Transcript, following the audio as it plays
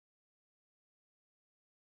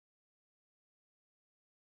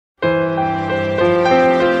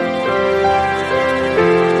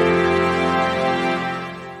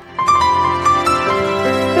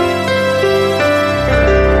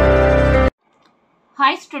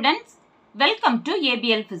Hi students, welcome to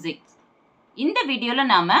ABL Physics. இந்த வீடியோல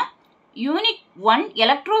நாம Unit 1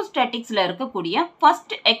 Electrostaticsல இருக்கக்கூடிய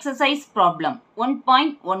first exercise problem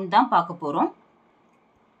 1.1 தான் பார்க்க போறோம்.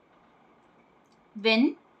 When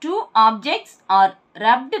two objects are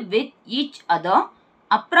rubbed with each other,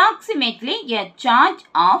 approximately a charge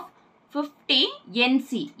of 50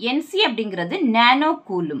 NC, NC அப்படிங்கிறது நானோ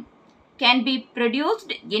coulomb, can be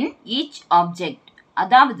produced in each object.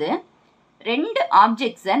 அதாவது ரெண்டு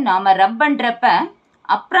ஆப்ஜெக்ட்ஸை நாம ரப் பண்றப்ப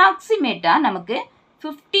அப்ராக்சிமேட்டா நமக்கு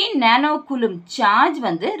 15 நானோ கூலும் சார்ஜ்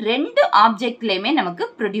வந்து ரெண்டு ஆப்ஜெக்ட்லயுமே நமக்கு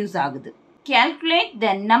ப்ரொடியூஸ் ஆகுது. Calculate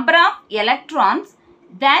the number of electrons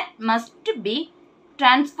that must be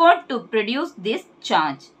transferred to produce this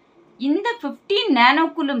charge. இந்த 15 நானோ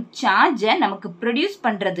கூலும் சார்ஜை நமக்கு ப்ரொடியூஸ்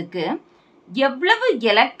பண்றதுக்கு எவ்வளவு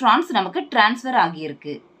எலக்ட்ரான்ஸ் நமக்கு டிரான்ஸ்ஃபர்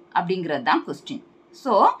ஆகியிருக்கு அப்படிங்கிறது தான் கொஸ்டின்.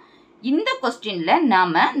 ஸோ இந்த கொஸ்டின்ல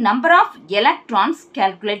நாம நம்பர் ஆஃப் எலக்ட்ரான்ஸ்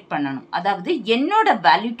கால்குலேட் பண்ணணும். அதாவது என்னோட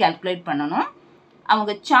வேல்யூ கால்குலேட் பண்ணணும்.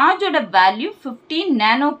 அவங்க சார்ஜோட வேல்யூ 15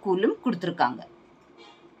 நானோ கூலும் கொடுத்துருக்காங்க.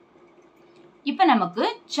 இப்போ நமக்கு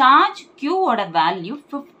சார்ஜ் Qவோட வேல்யூ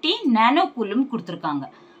 15 நானோ கூலும் கொடுத்துருக்காங்க.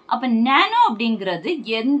 அப்போ நானோ அப்படிங்கிறது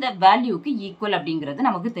எந்த வேல்யூக்கு ஈக்குவல் அப்படிங்கிறது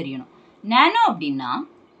நமக்கு தெரியணும். நானோ அப்படின்னா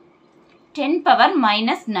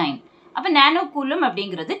 10⁻⁹. அப்போ நானோ கூலும்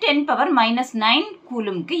அப்படிங்கிறது 10⁻⁹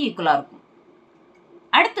 கூலும்க்கு ஈக்குவலாக இருக்கும்.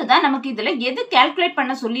 அடுத்ததான் நமக்கு இதில் எது கால்குலேட்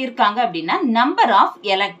பண்ண சொல்லியிருக்காங்க அப்படின்னா நம்பர் ஆஃப்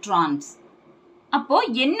எலக்ட்ரான்ஸ். அப்போ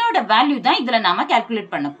என்னோட வேல்யூ தான் இதில் நாம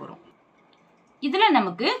கால்குலேட் பண்ண போகிறோம். இதில்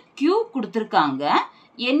நமக்கு Q கொடுத்துருக்காங்க,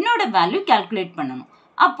 என்னோட வேல்யூ கால்குலேட் பண்ணணும்.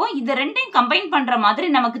 அப்போ இதை ரெண்டையும் கம்பைன் பண்ணுற மாதிரி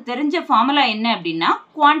நமக்கு தெரிஞ்ச ஃபார்முலா என்ன அப்படின்னா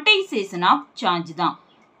குவான்டைசேஷன் ஆஃப் சார்ஜ் தான்.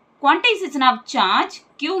 Quantisation of charge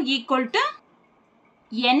Q equal to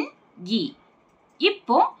NE.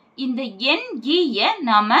 இப்போ இந்த NE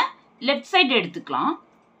நாம லெஃப்ட் சைடு எடுத்துக்கலாம்.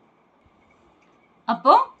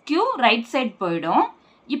 அப்போ Q ரைட் சைடு போயிடும்.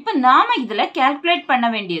 இப்போ நாம இதுல கால்குலேட் பண்ண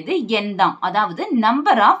வேண்டியது N தான். அதாவது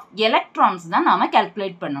நம்பர் ஆஃப் எலக்ட்ரான்ஸ் தான் நாம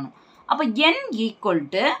கால்குலேட் பண்ணணும். அப்போ N equal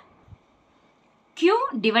to Q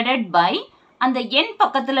divided by அந்த N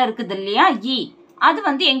பக்கத்துல இருக்குது இல்லையா E, அது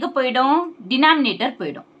வந்து எங்க போயிடும்? டினாமினேட்டர்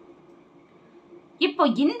போயிடும். இப்போ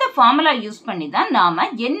இந்த ஃபார்முலா யூஸ் பண்ணி தான் நாம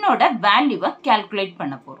என்னோட வேல்யூவை கால்குலேட்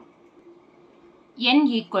பண்ண போறோம். N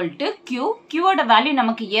equal to Q, Qவோட value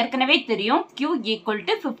நமக்கு ஏற்கனவே தெரியும். Q equal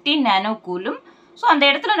to 15 nano coulomb. So அந்த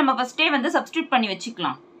இடத்துல நம்ம ஃபர்ஸ்டே வந்து சப்ஸ்டியூட் பண்ணி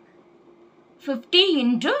வச்சுக்கலாம். 50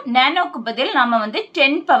 இன்டு நானோக்கு பதில் நாம வந்து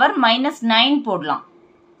 10⁻⁹ போடலாம்.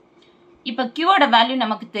 இப்போ Qவோட வேல்யூ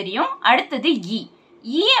நமக்கு தெரியும். அடுத்தது E.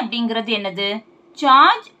 E அப்படிங்கிறது என்னது?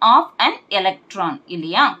 சார்ஜ் ஆஃப் அன் எலக்ட்ரான்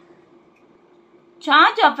இல்லையா?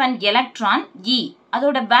 Charge of an electron E,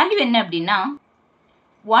 அதோட வேல்யூ என்ன அப்படின்னா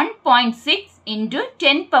 1.6 இன்டு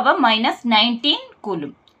 10⁻⁹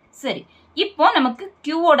 கூலும். சரி, இப்போ நமக்கு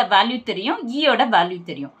Qவோட வேல்யூ தெரியும், Eயோட வேல்யூ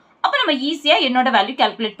தெரியும். அப்போ நம்ம ஈஸியா என்னோட வேல்யூ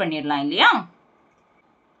கால்குலேட் பண்ணிடலாம் இல்லையா?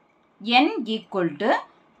 N ஈக்குவல் டு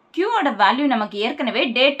Qவோட வேல்யூ நமக்கு ஏற்கனவே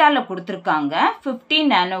டேட்டால கொடுத்துருக்காங்க 15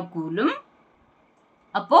 நானோ கூலும்.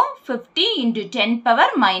 அப்போ 50 இன்டு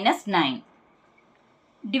 10⁻⁹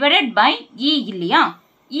 டிவைடட் பை E இல்லையா?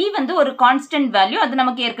 E வந்து ஒரு கான்ஸ்டன்ட் வேல்யூ, அது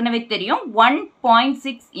நமக்கு ஏற்கனவே தெரியும்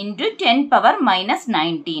 1.6 இன்டு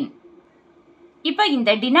 10⁻⁹. இப்போ இந்த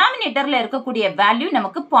டினாமினேட்டர்ல இருக்கக்கூடிய வேல்யூ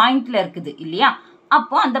நமக்கு பாயிண்ட்ல இருக்குது இல்லையா?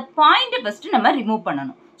 அப்போ அந்த பாயிண்ட் ஃபர்ஸ்ட் நம்ம ரிமூவ்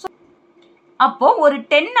பண்ணணும். அப்போ ஒரு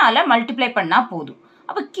 10ஆல மல்டிப்ளை பண்ணா போதும்.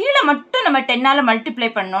 அப்போ கீழே மட்டும் நம்ம 10ஆல மல்டிப்ளை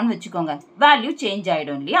பண்ணோம்னு வச்சுக்கோங்க, வேல்யூ சேஞ்ச்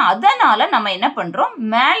ஆயிடும் இல்லையா? அதனால நம்ம என்ன பண்றோம்,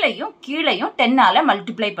 மேலையும் கீழையும் 10ஆல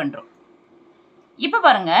மல்டிப்ளை பண்றோம். இப்போ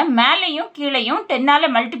பாருங்க, மேலையும் கீழையும் 10ஆல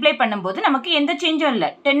மல்டிப்ளை பண்ணும்போது நமக்கு எந்த சேஞ்சும் இல்லை.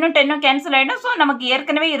 10ம் 10ம் கேன்சல் ஆயிடும். ஸோ நமக்கு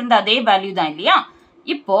ஏற்கனவே இருந்த அதே வேல்யூ தான் இல்லையா?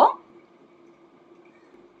 இப்போ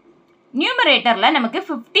நியூமரேட்டர்ல நமக்கு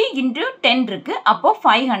 50 இன்டு 10 இருக்கு. அப்போ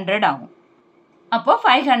 500 ஆகும். அப்போ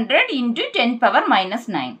 500 இன்டு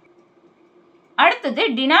 10⁻⁹. அடுத்தது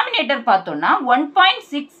டினாமினேட்டர் பார்த்தோம்னா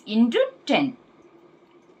 1.6 இன்டு 10.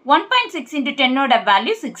 1.6 into 10ஓட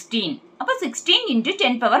value 16. அப்போ 16 இன்டு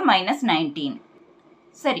 10⁻⁹.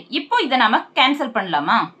 சரி, இப்போ இதை நாம கேன்சல்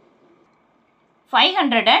பண்ணலாமா?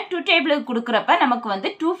 500 2 டேபிளுக்கு கொடுக்குறப்ப நமக்கு வந்து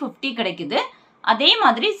 250 கிடைக்குது. அதே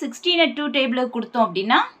மாதிரி 16 2 டேபிளுக்கு கொடுத்தோம்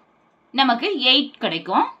அப்படின்னா நமக்கு 8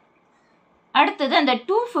 கிடைக்கும். அடுத்தது அந்த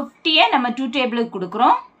 250 நம்ம 2 டேபிளுக்கு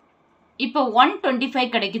கொடுக்குறோம். இப்போ 125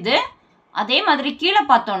 கிடைக்குது. அதே மாதிரி கீழே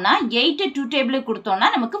பார்த்தோம்னா 8 2 டேபிளுக்கு கொடுத்தோம்னா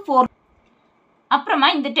நமக்கு 4. அப்புறமா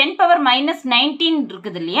இந்த 10⁻⁹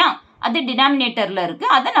 இருக்குது இல்லையா? அது டினாமினேட்டர்ல இருக்கு.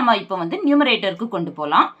 அதை நம்ம இப்போ வந்து நியூமரேட்டருக்கு கொண்டு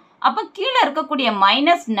போகலாம். அப்போ கீழே இருக்கக்கூடிய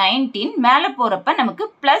 -19 மேலே போறப்ப நமக்கு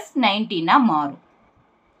 +19 மாறும்.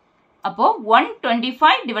 அப்போ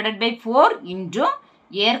 125 டிவைடட் பை 4 இன்டு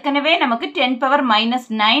ஏற்கனவே நமக்கு 10 பவர் மைனஸ்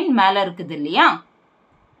 9 மேலே இருக்குது இல்லையா,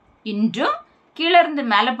 இன்டு கீழே இருந்து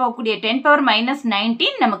மேலே போகக்கூடிய 10 பவர் மைனஸ் 19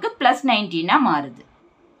 நமக்கு ப்ளஸ் 19 மாறுது.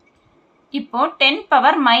 இப்போ 10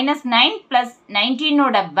 பவர் மைனஸ் 9 ப்ளஸ்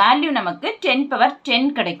 19ஓட வேல்யூ நமக்கு 10 பவர் 10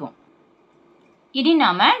 கிடைக்கும். இனி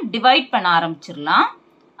நாம டிவைட் பண்ண ஆரம்பிச்சிடலாம்.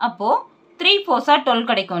 அப்போ 3 4s 12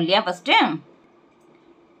 கிடைக்கும் இல்லையா ஃபர்ஸ்ட்.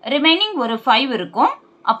 ரிமைனிங் ஒரு 5 இருக்கும்.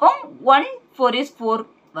 அப்போ 1 4 is 4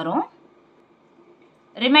 வரும்.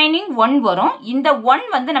 ரிமைனிங் 1 வரும். இந்த 1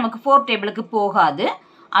 வந்து நமக்கு 4 டேபிளுக்கு போகாது.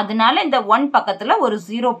 அதனால இந்த 1 பக்கத்துல ஒரு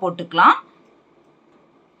 0 போட்டுக்கலாம்.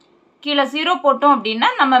 கீழே 0 போட்டோம் அப்படின்னா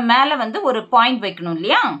நம்ம மேலே வந்து ஒரு பாயிண்ட் வைக்கணும்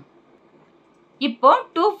இல்லையா. இப்போ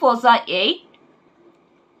 2 4s 8,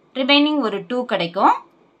 ரிமைனிங் ஒரு 2 கிடைக்கும்.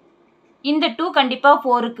 இந்த 2 கண்டிப்பாக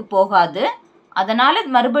 4க்கு போகாது. அதனால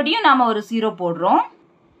மறுபடியும் நாம் ஒரு 0 போடுறோம்.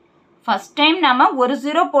 ஃபர்ஸ்ட் டைம் நாம் ஒரு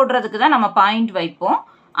 0 போடுறதுக்கு தான் நம்ம பாயிண்ட் வைப்போம்.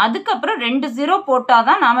 அதுக்கப்புறம் 2 0 போட்டால்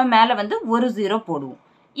தான் நாம் மேலே வந்து ஒரு 0 போடுவோம்.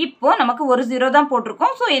 இப்போ நமக்கு ஒரு 0 தான்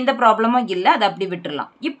போட்டிருக்கோம். ஸோ எந்த ப்ராப்ளமும் இல்லை, அதை அப்படி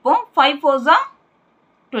விட்டுடலாம். இப்போ 5 4s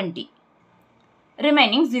 20,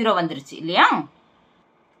 ரிமைனிங் 0 வந்துருச்சு இல்லையா.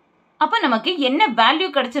 அப்போ நமக்கு என்ன வேல்யூ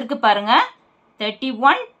கிடைச்சிருக்கு பாருங்க,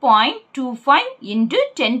 31.25 into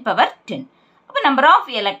 10 power 10. அப்போ number of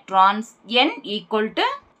electrons n equal to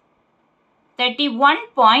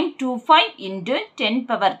 31.25 into 10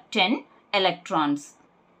 power 10 electrons.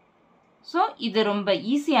 So இது ரொம்ப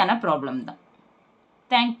ஈஸியான ப்ராப்ளம் தான்.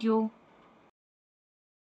 தேங்க்யூ.